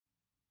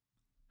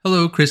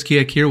Hello, Chris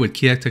Keyack here with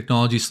Keyack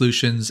Technology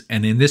Solutions,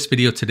 and in this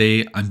video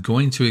today, I'm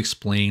going to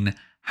explain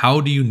how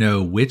do you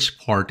know which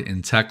part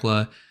in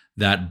Tekla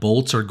that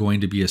bolts are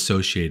going to be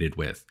associated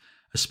with,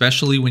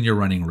 especially when you're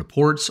running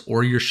reports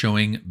or you're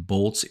showing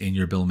bolts in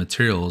your bill of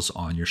materials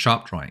on your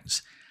shop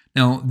drawings.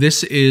 Now,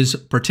 this is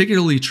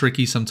particularly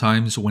tricky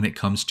sometimes when it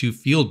comes to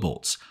field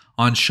bolts.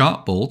 On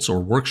shop bolts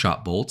or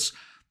workshop bolts,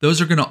 those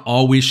are going to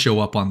always show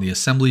up on the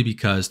assembly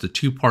because the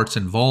two parts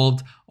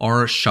involved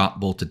are shop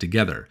bolted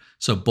together.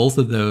 So both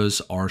of those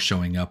are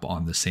showing up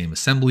on the same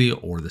assembly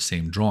or the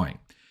same drawing.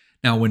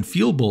 Now, when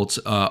field bolts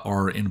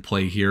are in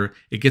play here,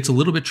 it gets a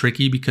little bit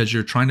tricky because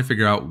you're trying to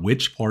figure out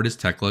which part is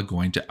Tekla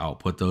going to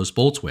output those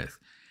bolts with.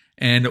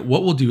 And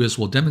what we'll do is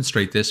we'll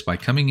demonstrate this by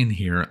coming in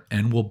here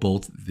and we'll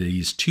bolt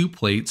these two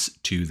plates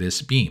to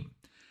this beam.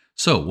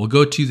 So we'll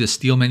go to the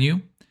steel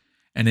menu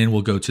and then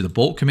we'll go to the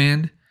bolt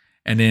command.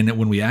 And then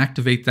when we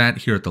activate that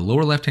here at the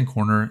lower left-hand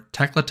corner,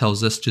 Tekla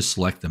tells us to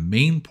select the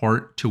main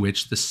part to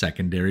which the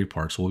secondary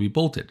parts will be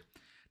bolted.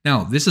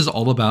 Now, this is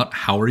all about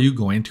how are you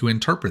going to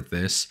interpret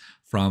this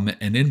from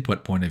an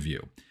input point of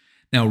view.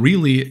 Now,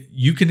 really,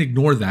 you can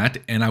ignore that,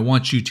 and I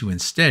want you to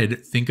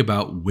instead think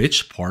about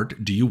which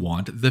part do you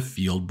want the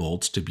field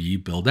bolts to be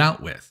built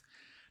out with.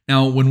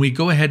 Now, when we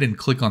go ahead and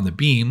click on the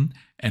beam,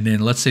 and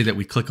then let's say that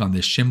we click on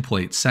this shim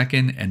plate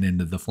second and then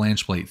the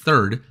flange plate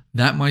third,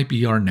 that might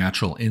be our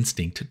natural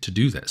instinct to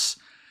do this.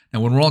 Now,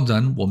 when we're all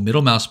done, we'll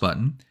middle mouse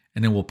button,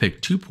 and then we'll pick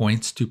 2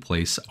 points to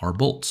place our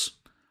bolts.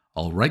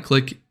 I'll right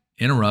click,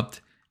 interrupt,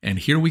 and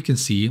here we can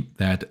see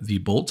that the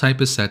bolt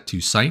type is set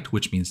to site,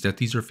 which means that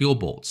these are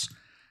field bolts.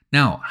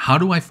 Now, how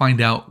do I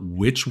find out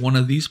which one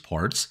of these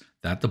parts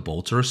that the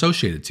bolts are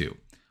associated to?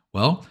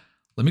 Well,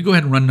 let me go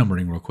ahead and run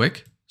numbering real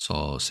quick. So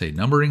I'll say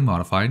numbering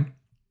modified.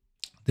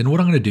 Then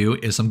what I'm going to do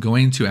is I'm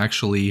going to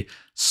actually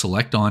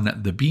select on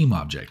the beam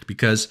object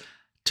because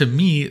to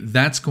me,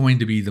 that's going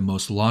to be the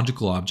most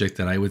logical object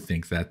that I would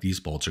think that these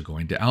bolts are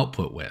going to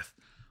output with.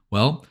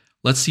 Well,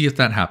 let's see if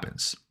that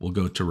happens. We'll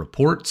go to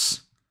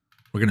reports.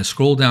 We're going to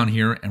scroll down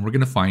here and we're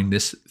going to find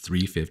this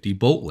 350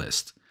 bolt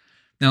list.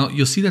 Now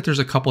you'll see that there's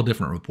a couple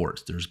different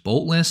reports. There's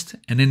bolt list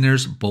and then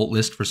there's bolt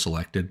list for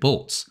selected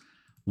bolts.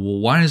 Well,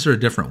 why is there a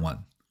different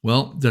one?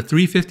 Well, the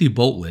 350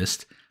 bolt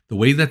list, the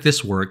way that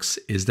this works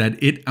is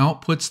that it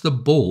outputs the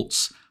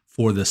bolts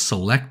for the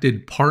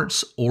selected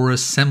parts or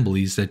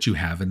assemblies that you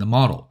have in the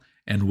model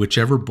and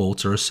whichever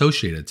bolts are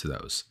associated to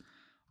those.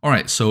 All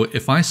right, so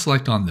if I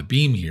select on the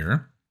beam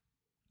here,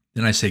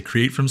 then I say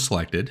create from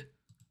selected,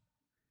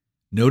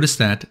 notice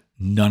that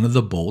none of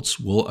the bolts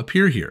will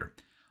appear here.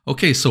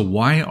 Okay, so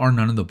why are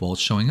none of the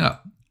bolts showing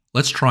up?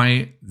 Let's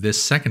try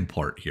this second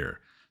part here.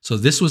 So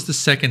this was the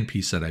second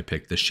piece that I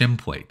picked, the shim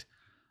plate.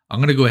 I'm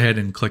going to go ahead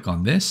and click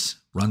on this,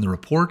 run the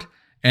report,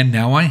 and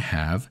now I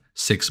have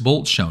 6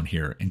 bolts shown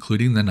here,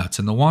 including the nuts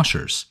and the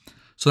washers.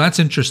 So that's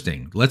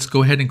interesting. Let's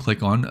go ahead and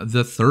click on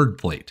the third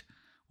plate.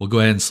 We'll go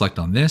ahead and select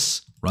on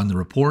this, run the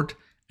report,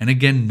 and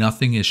again,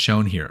 nothing is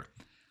shown here.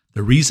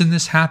 The reason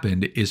this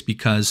happened is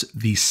because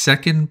the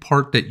second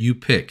part that you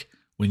pick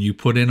when you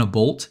put in a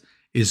bolt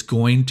is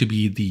going to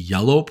be the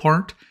yellow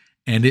part,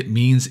 and it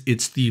means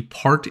it's the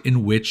part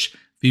in which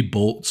the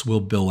bolts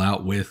will bill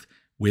out with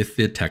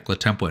the Tekla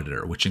template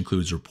editor, which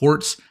includes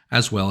reports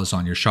as well as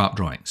on your shop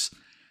drawings.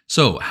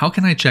 So how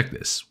can I check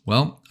this?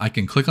 Well, I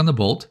can click on the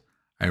bolt,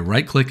 I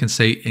right click and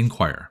say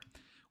inquire.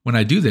 When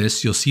I do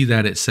this, you'll see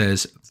that it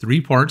says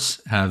 3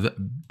 parts have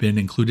been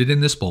included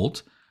in this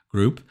bolt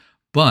group,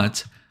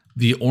 but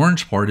the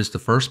orange part is the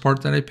first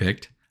part that I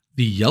picked,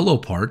 the yellow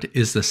part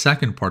is the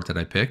second part that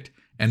I picked,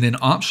 and then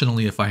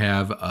optionally if I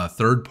have a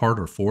third part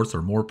or fourth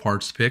or more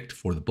parts picked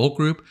for the bolt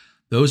group,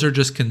 those are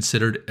just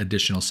considered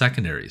additional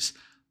secondaries.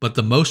 But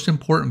the most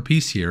important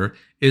piece here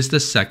is the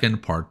second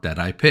part that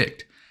I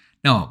picked.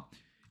 Now,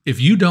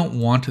 if you don't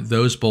want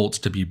those bolts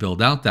to be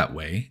built out that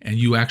way, and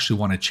you actually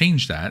want to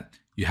change that,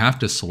 you have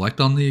to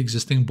select on the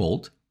existing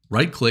bolt,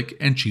 right click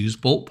and choose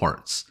bolt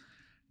parts.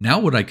 Now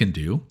what I can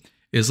do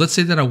is let's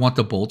say that I want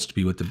the bolts to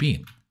be with the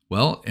beam.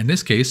 Well, in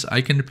this case,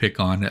 I can pick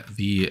on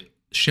the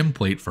shim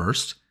plate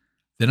first,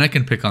 then I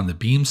can pick on the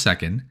beam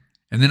second,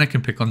 and then I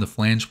can pick on the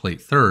flange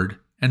plate third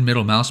and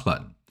middle mouse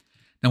button.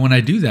 Now when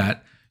I do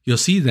that, you'll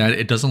see that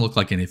it doesn't look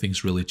like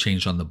anything's really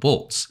changed on the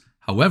bolts.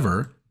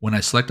 However, when I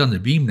select on the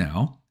beam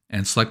now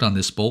and select on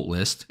this bolt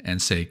list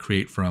and say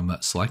create from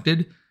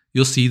selected,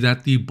 you'll see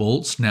that the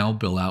bolts now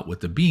bill out with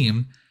the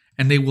beam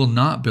and they will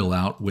not bill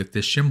out with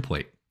this shim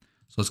plate.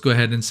 So let's go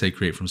ahead and say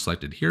create from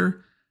selected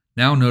here.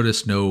 Now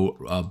notice no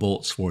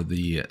bolts for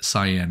the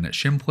cyan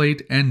shim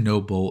plate and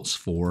no bolts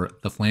for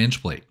the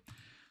flange plate.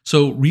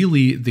 So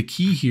really the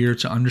key here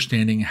to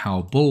understanding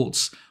how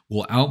bolts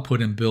will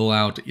output and bill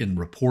out in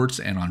reports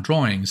and on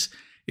drawings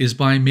is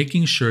by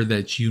making sure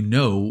that you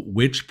know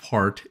which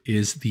part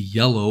is the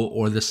yellow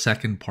or the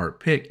second part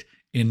picked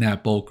in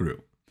that bolt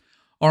group.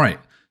 All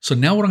right, so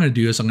now what I'm going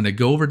to do is I'm going to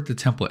go over to the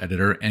template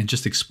editor and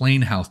just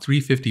explain how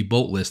 350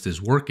 bolt list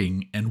is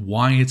working and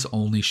why it's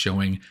only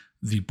showing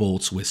the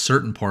bolts with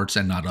certain parts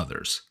and not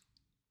others.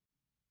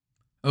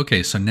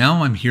 Okay, so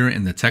now I'm here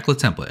in the Tekla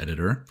template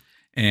editor,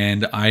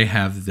 and I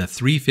have the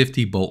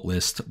 350 bolt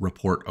list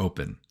report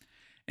open.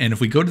 And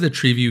if we go to the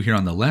tree view here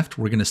on the left,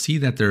 we're going to see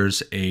that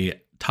there's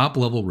a top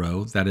level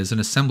row that is an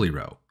assembly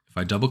row. If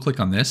I double click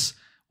on this,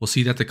 we'll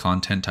see that the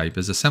content type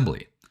is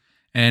assembly.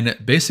 And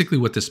basically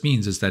what this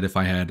means is that if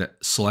I had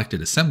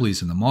selected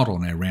assemblies in the model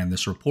and I ran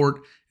this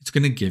report, it's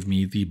going to give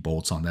me the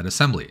bolts on that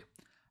assembly.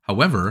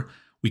 However,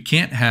 we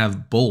can't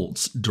have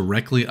bolts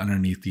directly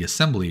underneath the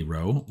assembly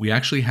row. We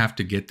actually have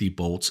to get the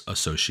bolts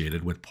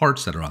associated with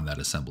parts that are on that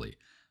assembly.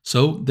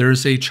 So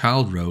there's a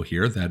child row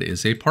here that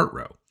is a part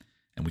row,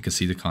 and we can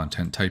see the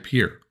content type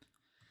here.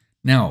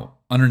 Now,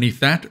 underneath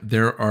that,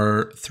 there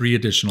are 3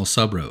 additional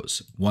sub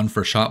rows, one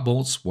for shot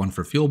bolts, one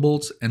for fuel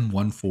bolts, and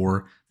one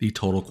for the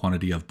total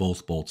quantity of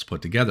both bolts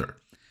put together.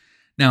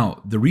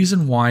 Now, the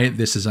reason why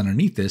this is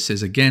underneath this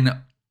is,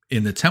 again,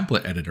 in the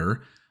template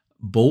editor,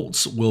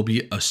 bolts will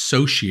be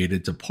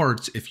associated to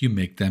parts if you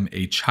make them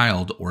a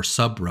child or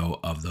sub row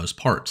of those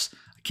parts.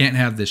 I can't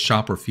have this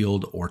shop or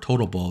field or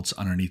total bolts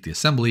underneath the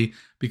assembly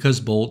because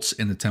bolts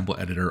in the template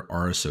editor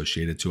are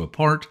associated to a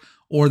part,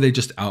 or they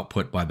just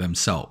output by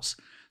themselves.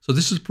 So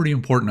this is pretty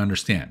important to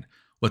understand.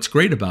 What's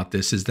great about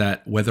this is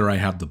that whether I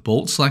have the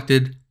bolt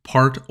selected,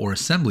 part, or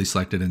assembly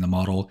selected in the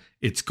model,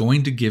 it's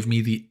going to give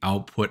me the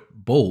output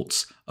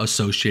bolts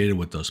associated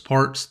with those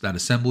parts, that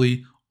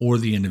assembly, or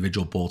the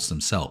individual bolts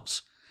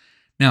themselves.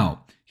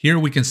 Now, here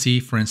we can see,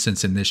 for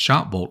instance, in this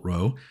shop bolt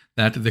row,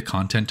 that the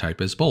content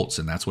type is bolts,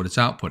 and that's what it's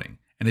outputting.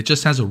 And it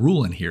just has a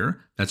rule in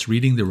here that's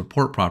reading the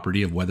report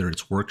property of whether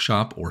it's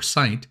workshop or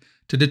site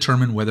to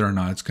determine whether or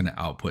not it's going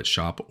to output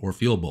shop or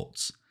field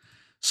bolts.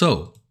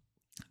 So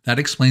that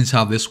explains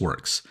how this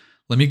works.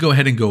 Let me go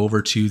ahead and go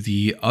over to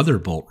the other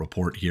bolt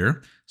report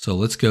here. So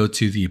let's go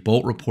to the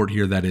bolt report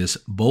here that is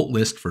bolt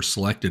list for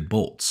selected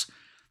bolts.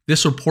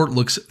 This report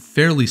looks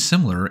fairly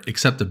similar,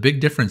 except the big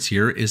difference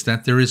here is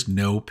that there is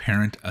no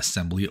parent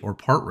assembly or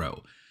part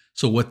row.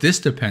 So what this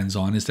depends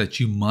on is that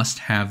you must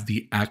have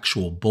the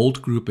actual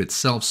bolt group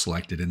itself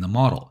selected in the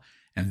model.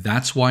 And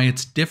that's why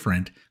it's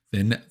different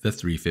than the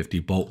 350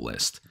 bolt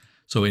list.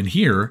 So in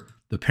here,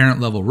 the parent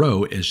level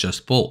row is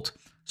just bolt.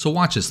 So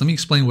watch this. Let me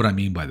explain what I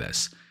mean by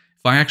this.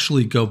 If I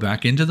actually go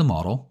back into the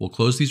model, we'll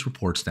close these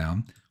reports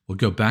down. We'll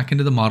go back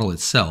into the model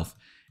itself.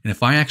 And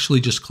if I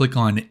actually just click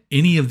on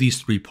any of these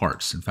 3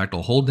 parts, in fact,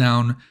 I'll hold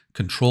down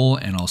Control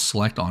and I'll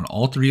select on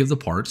all 3 of the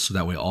parts. So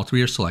that way all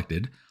 3 are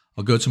selected.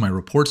 I'll go to my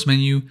reports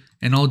menu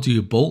and I'll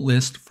do bolt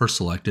list for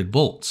selected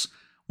bolts.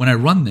 When I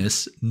run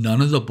this,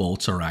 none of the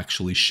bolts are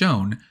actually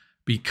shown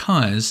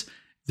because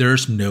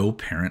there's no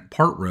parent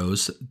part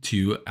rows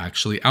to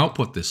actually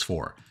output this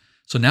for.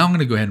 So now I'm going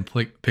to go ahead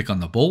and pick on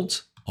the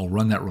bolt. I'll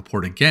run that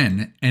report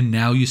again. And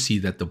now you see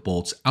that the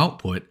bolts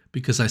output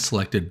because I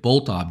selected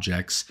bolt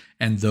objects,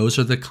 and those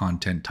are the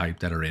content type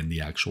that are in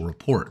the actual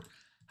report.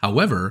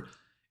 However,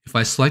 if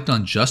I select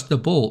on just the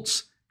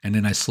bolts, and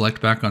then I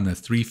select back on the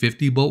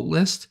 350 bolt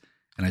list,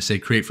 and I say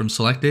create from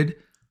selected,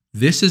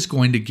 this is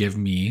going to give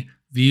me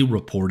the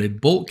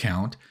reported bolt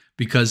count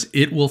because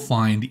it will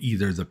find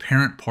either the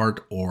parent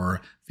part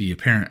or the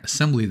parent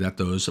assembly that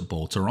those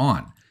bolts are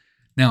on.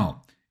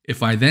 Now,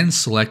 if I then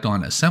select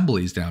on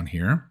assemblies down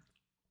here,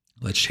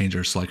 let's change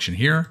our selection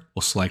here.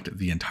 We'll select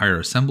the entire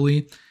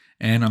assembly,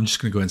 and I'm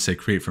just going to go ahead and say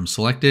create from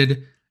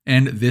selected.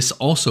 And this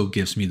also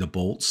gives me the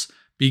bolts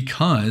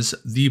because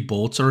the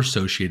bolts are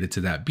associated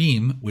to that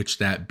beam, which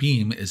that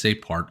beam is a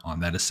part on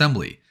that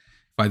assembly.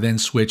 If I then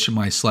switch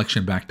my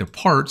selection back to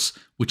parts,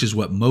 which is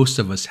what most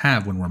of us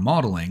have when we're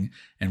modeling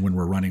and when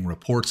we're running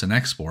reports and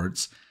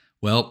exports,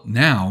 well,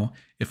 now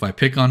if I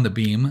pick on the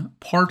beam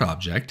part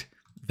object,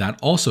 that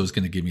also is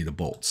going to give me the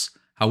bolts.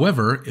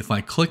 However, if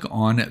I click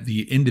on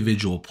the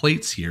individual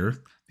plates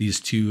here, these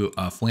 2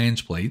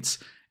 flange plates,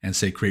 and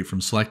say create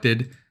from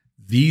selected,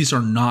 these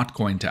are not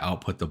going to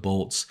output the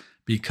bolts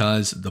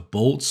because the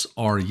bolts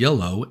are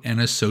yellow and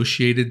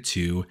associated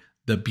to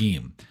the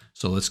beam.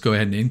 So let's go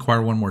ahead and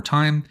inquire one more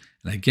time.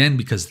 And again,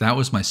 because that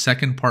was my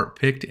second part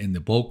picked in the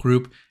bolt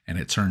group and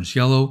it turns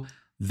yellow,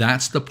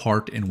 that's the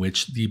part in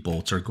which the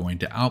bolts are going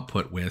to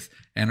output with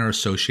and are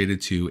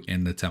associated to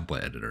in the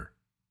template editor.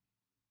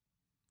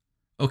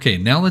 Okay,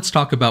 now let's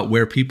talk about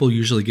where people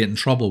usually get in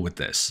trouble with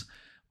this.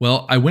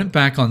 Well, I went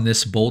back on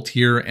this bolt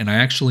here and I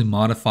actually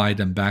modified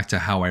them back to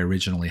how I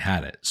originally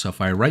had it. So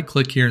if I right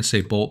click here and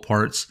say bolt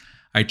parts,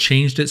 I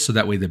changed it so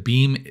that way the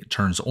beam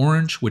turns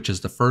orange, which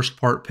is the first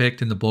part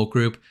picked in the bolt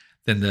group.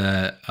 Then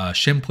the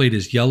shim plate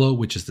is yellow,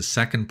 which is the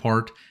second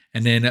part.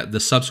 And then the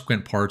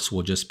subsequent parts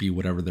will just be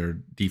whatever their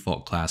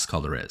default class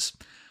color is.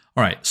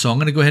 All right, so I'm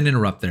going to go ahead and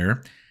interrupt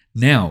there.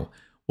 Now,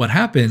 what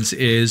happens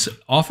is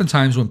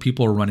oftentimes when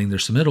people are running their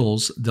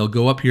submittals, they'll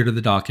go up here to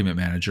the document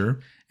manager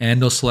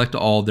and they'll select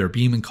all their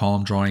beam and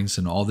column drawings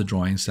and all the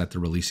drawings that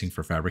they're releasing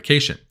for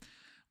fabrication.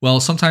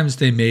 Well, sometimes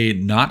they may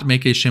not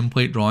make a shim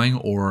plate drawing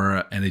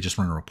and they just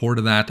run a report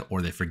of that,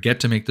 or they forget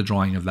to make the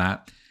drawing of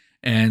that.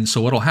 And so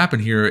what will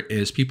happen here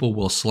is people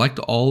will select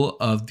all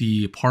of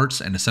the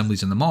parts and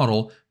assemblies in the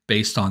model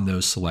based on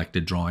those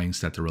selected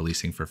drawings that they're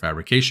releasing for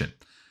fabrication.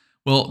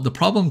 Well, the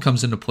problem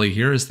comes into play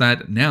here is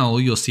that now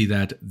you'll see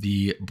that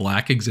the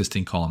black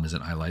existing column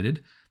isn't highlighted.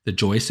 The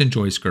joist and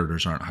joist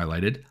girders aren't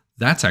highlighted.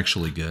 That's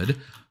actually good.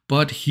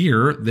 But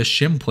here, the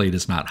shim plate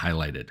is not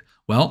highlighted.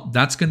 Well,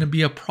 that's going to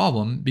be a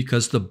problem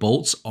because the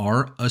bolts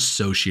are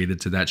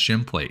associated to that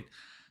shim plate.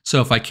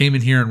 So if I came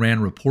in here and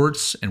ran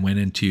reports and went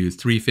into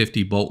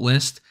 350 bolt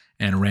list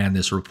and ran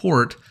this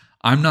report,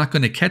 I'm not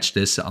going to catch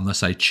this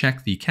unless I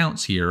check the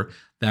counts here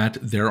that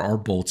there are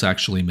bolts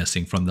actually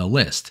missing from the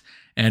list.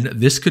 And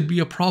this could be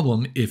a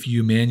problem if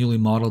you manually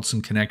modeled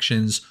some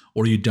connections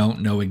or you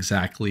don't know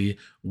exactly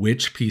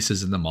which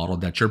pieces in the model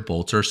that your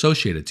bolts are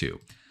associated to.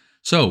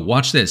 So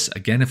watch this.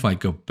 Again, if I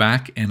go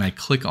back and I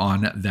click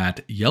on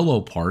that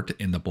yellow part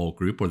in the bolt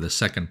group or the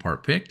second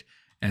part picked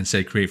and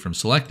say create from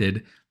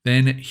selected,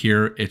 then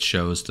here it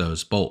shows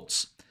those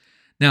bolts.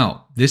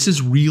 Now, this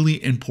is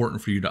really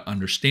important for you to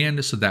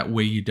understand so that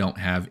way you don't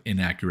have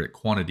inaccurate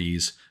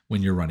quantities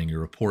when you're running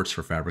your reports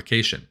for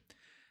fabrication.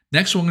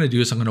 Next, what I'm going to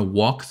do is I'm going to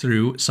walk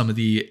through some of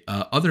the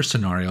other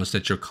scenarios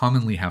that you'll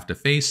commonly have to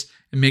face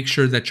and make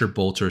sure that your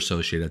bolts are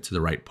associated to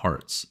the right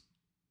parts.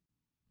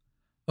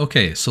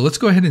 Okay, so let's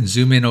go ahead and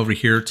zoom in over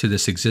here to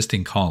this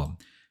existing column.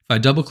 If I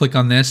double click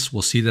on this,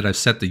 we'll see that I've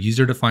set the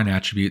user-defined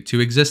attribute to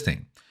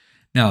existing.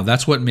 Now,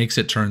 that's what makes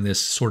it turn this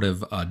sort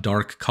of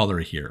dark color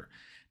here.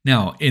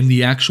 Now, in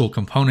the actual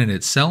component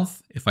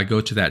itself, if I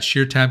go to that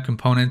shear tab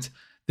component,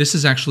 this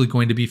is actually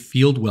going to be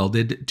field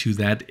welded to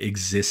that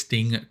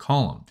existing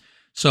column.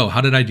 So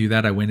how did I do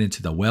that? I went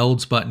into the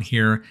welds button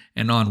here,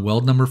 and on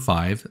weld number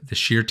 5, the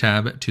shear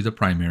tab to the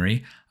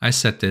primary, I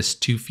set this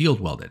to field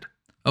welded.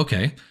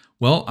 Okay,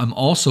 well, I'm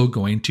also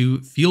going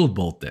to field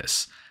bolt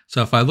this.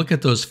 So if I look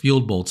at those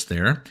field bolts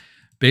there,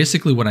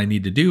 basically what I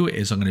need to do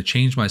is I'm going to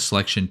change my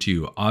selection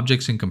to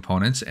objects and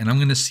components, and I'm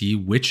going to see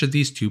which of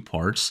these two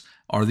parts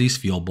are these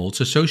field bolts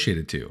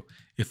associated to.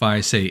 If I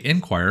say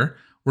inquire,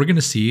 we're going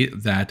to see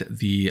that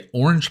the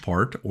orange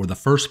part, or the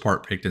first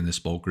part picked in this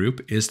bolt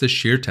group, is the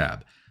shear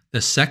tab.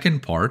 The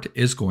second part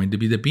is going to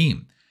be the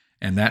beam,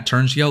 and that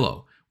turns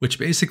yellow, which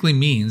basically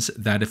means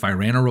that if I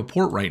ran a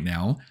report right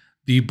now,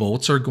 the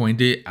bolts are going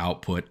to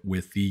output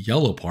with the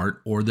yellow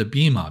part or the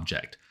beam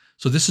object.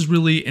 So this is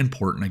really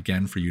important,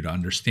 again, for you to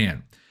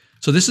understand.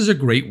 So this is a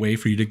great way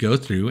for you to go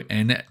through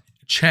and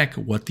check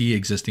what the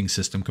existing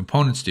system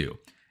components do.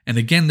 And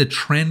again, the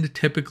trend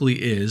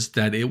typically is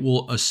that it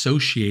will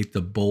associate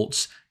the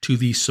bolts to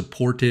the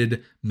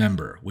supported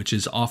member, which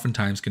is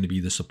oftentimes going to be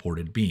the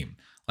supported beam,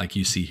 like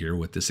you see here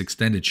with this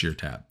extended shear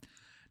tab.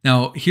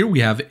 Now, here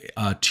we have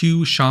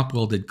 2 shop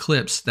welded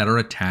clips that are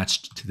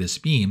attached to this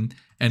beam,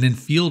 and then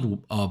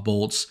field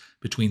bolts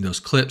between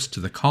those clips to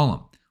the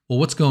column. Well,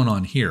 what's going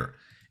on here?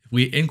 If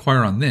we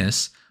inquire on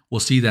this, we'll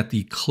see that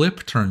the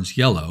clip turns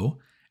yellow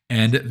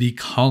and the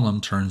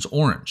column turns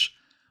orange.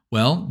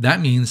 Well,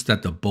 that means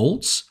that the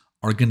bolts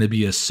are going to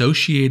be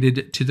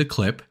associated to the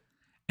clip,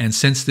 and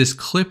since this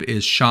clip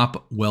is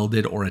shop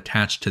welded or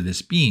attached to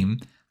this beam,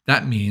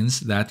 that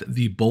means that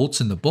the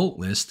bolts in the bolt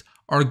list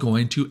are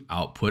going to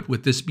output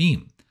with this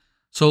beam.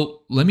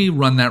 So let me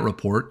run that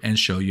report and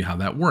show you how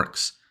that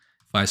works.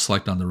 If I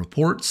select on the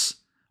reports,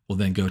 we'll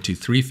then go to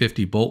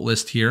 350 bolt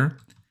list here.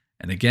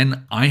 And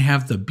again, I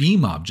have the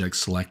beam object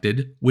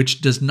selected,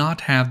 which does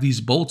not have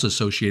these bolts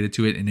associated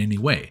to it in any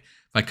way.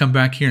 If I come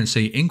back here and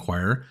say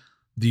inquire,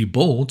 the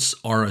bolts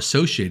are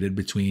associated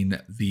between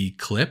the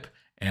clip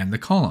and the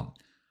column.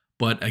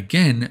 But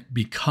again,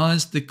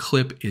 because the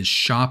clip is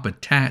shop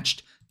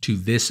attached to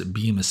this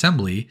beam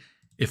assembly,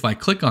 if I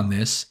click on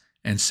this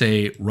and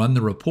say run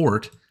the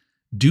report,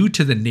 due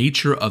to the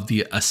nature of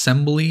the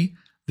assembly,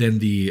 then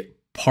the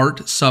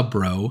part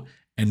subrow,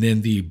 and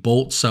then the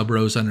bolt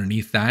subrows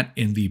underneath that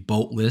in the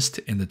bolt list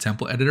in the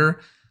template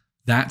editor,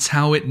 that's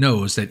how it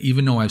knows that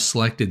even though I've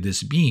selected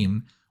this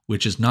beam,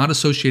 which is not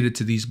associated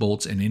to these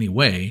bolts in any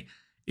way,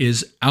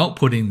 is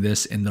outputting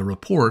this in the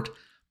report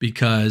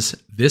because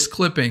this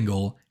clip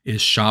angle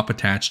is shop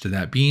attached to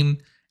that beam,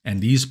 and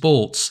these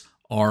bolts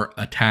are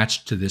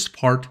attached to this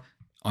part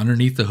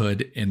underneath the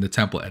hood in the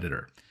template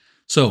editor.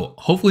 So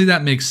hopefully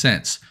that makes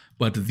sense,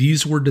 but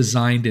these were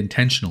designed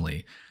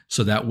intentionally.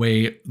 So that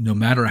way, no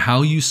matter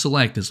how you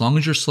select, as long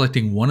as you're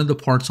selecting one of the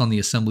parts on the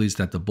assemblies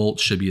that the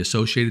bolts should be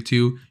associated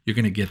to, you're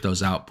going to get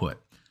those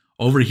output.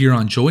 Over here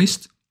on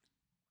joist,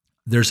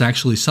 there's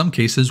actually some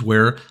cases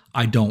where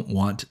I don't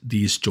want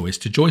these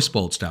joist to joist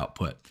bolts to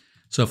output.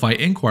 So if I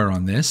inquire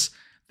on this,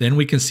 then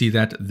we can see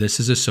that this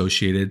is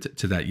associated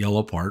to that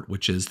yellow part,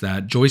 which is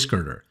that joist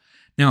girder.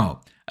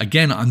 Now,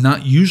 again, I'm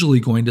not usually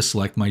going to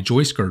select my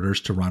joist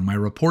girders to run my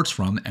reports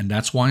from, and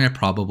that's why I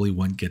probably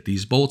wouldn't get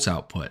these bolts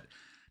output.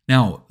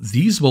 Now,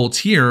 these bolts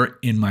here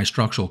in my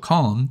structural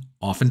column,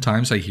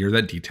 oftentimes I hear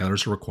that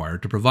detailers are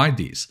required to provide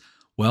these.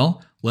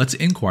 Well, let's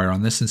inquire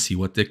on this and see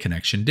what the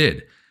connection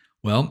did.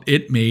 Well,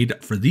 it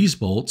made, for these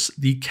bolts,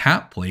 the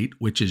cap plate,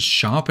 which is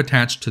shop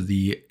attached to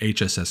the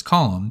HSS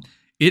column,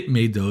 it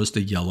made those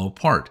the yellow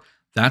part.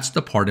 That's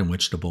the part in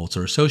which the bolts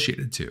are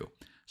associated to.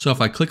 So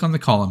if I click on the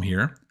column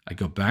here, I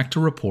go back to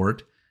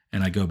report,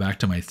 and I go back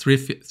to my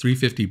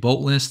 350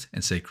 bolt list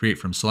and say create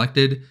from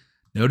selected.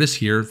 notice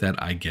here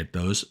that I get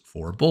those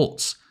 4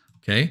 bolts.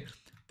 Okay,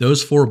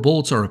 those 4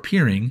 bolts are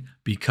appearing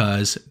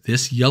because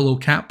this yellow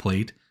cap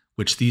plate,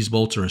 which these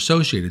bolts are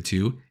associated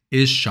to,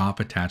 is shop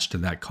attached to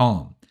that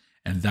column.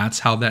 And that's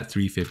how that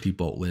 350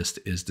 bolt list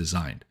is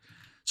designed.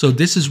 So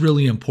this is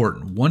really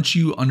important. Once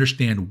you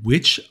understand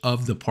which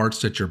of the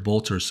parts that your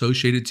bolts are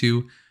associated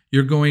to,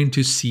 you're going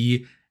to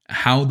see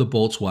how the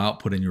bolts will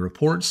output in your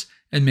reports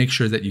and make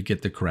sure that you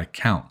get the correct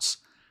counts.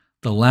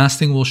 The last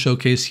thing we'll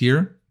showcase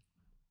here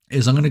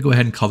is I'm going to go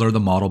ahead and color the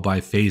model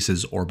by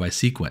phases or by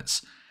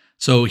sequence.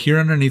 So here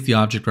underneath the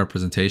object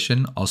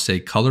representation, I'll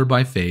say color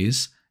by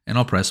phase and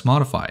I'll press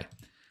modify.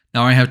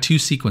 Now I have 2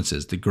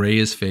 sequences. The gray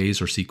is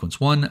phase or sequence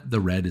 1,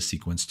 the red is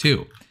sequence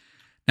 2.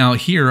 Now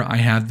here I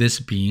have this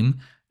beam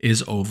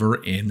is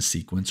over in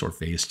sequence or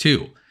phase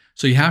 2.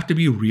 So you have to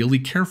be really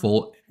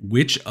careful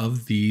which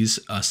of these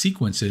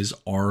sequences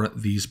are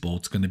these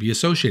bolts going to be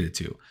associated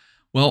to.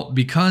 Well,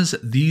 because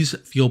these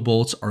field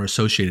bolts are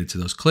associated to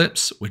those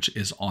clips, which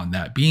is on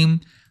that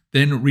beam,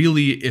 then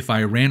really if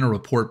I ran a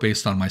report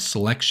based on my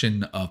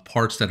selection of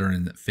parts that are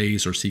in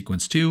phase or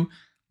sequence 2,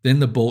 then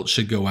the bolt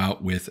should go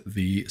out with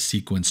the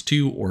sequence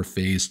 2 or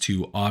phase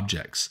 2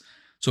 objects.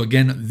 So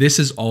again, this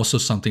is also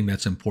something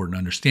that's important to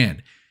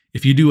understand.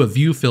 If you do a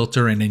view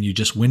filter and then you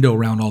just window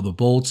around all the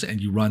bolts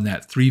and you run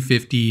that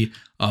 350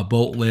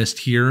 bolt list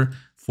here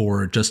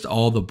for just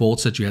all the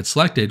bolts that you had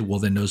selected, well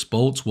then those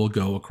bolts will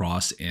go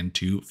across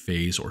into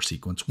phase or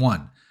sequence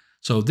 1.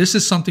 So this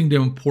is something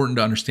important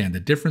to understand, the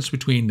difference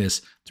between this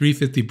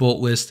 350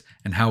 bolt list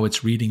and how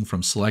it's reading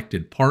from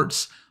selected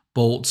parts,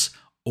 bolts,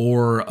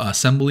 or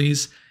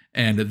assemblies.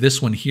 And this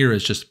one here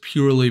is just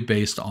purely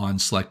based on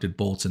selected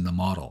bolts in the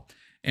model.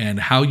 And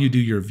how you do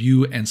your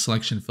view and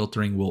selection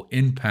filtering will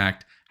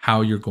impact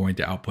how you're going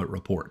to output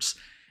reports.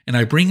 And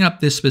I bring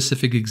up this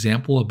specific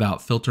example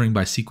about filtering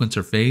by sequence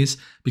or phase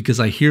because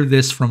I hear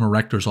this from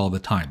erectors all the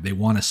time. They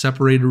want a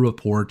separated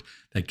report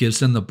that gives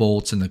them the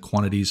bolts and the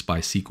quantities by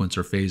sequence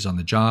or phase on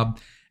the job.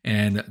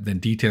 And then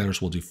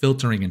detailers will do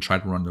filtering and try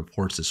to run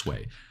reports this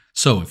way.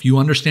 So if you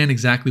understand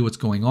exactly what's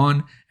going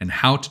on and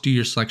how to do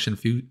your selection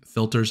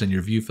filters and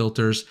your view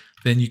filters,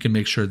 then you can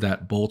make sure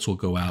that bolts will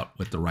go out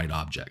with the right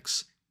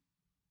objects.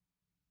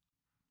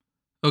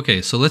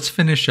 Okay, so let's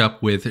finish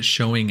up with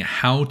showing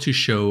how to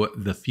show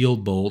the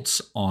field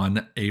bolts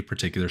on a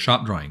particular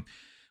shop drawing.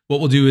 What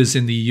we'll do is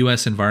in the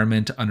US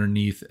environment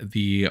underneath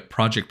the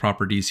project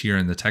properties here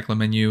in the Tekla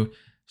menu,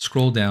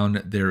 scroll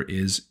down, there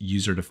is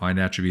user defined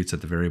attributes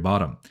at the very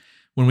bottom.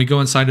 When we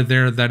go inside of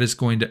there, that is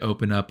going to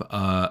open up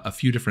a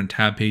few different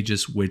tab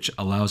pages, which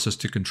allows us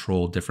to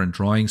control different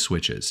drawing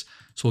switches.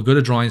 So we'll go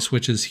to drawing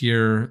switches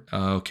here.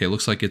 Okay, it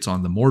looks like it's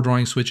on the more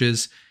drawing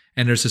switches.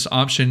 And there's this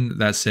option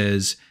that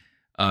says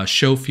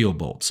show field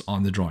bolts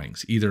on the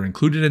drawings, either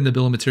included in the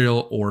bill of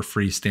material or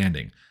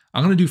freestanding.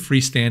 I'm going to do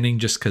freestanding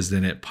just because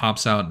then it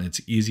pops out and it's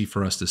easy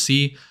for us to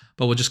see.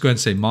 But we'll just go ahead and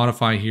say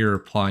modify here,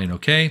 apply, and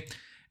OK.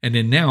 And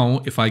then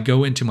now if I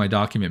go into my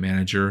document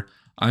manager,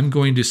 I'm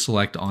going to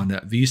select on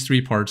these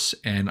 3 parts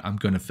and I'm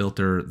going to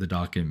filter the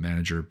document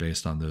manager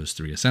based on those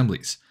 3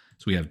 assemblies.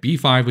 So we have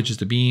B5, which is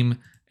the beam,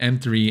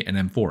 M3, and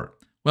M4.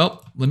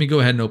 Well, let me go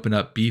ahead and open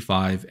up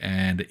B5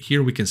 and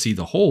here we can see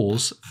the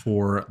holes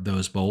for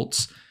those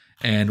bolts.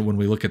 And when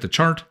we look at the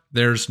chart,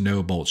 there's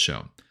no bolts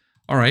shown.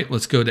 All right,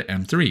 let's go to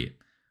M3.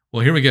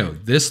 Well, here we go.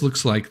 This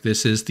looks like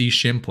this is the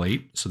shim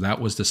plate. So that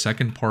was the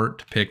second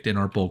part picked in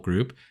our bolt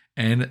group.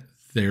 And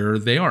there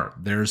they are.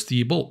 There's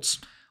the bolts.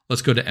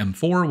 Let's go to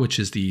M4, which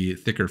is the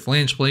thicker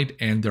flange plate,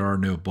 and there are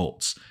no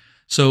bolts.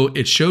 So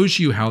it shows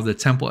you how the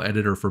template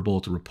editor for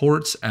bolt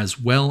reports, as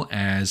well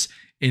as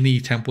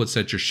any templates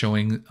that you're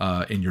showing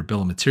in your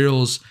bill of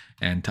materials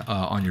and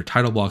on your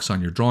title blocks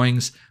on your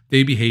drawings,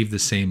 they behave the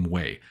same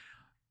way.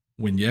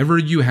 Whenever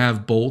you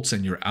have bolts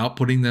and you're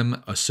outputting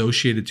them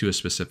associated to a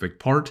specific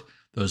part,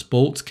 those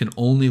bolts can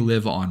only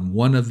live on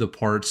one of the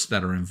parts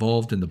that are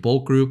involved in the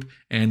bolt group,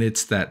 and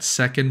it's that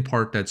second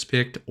part that's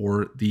picked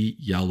or the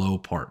yellow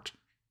part.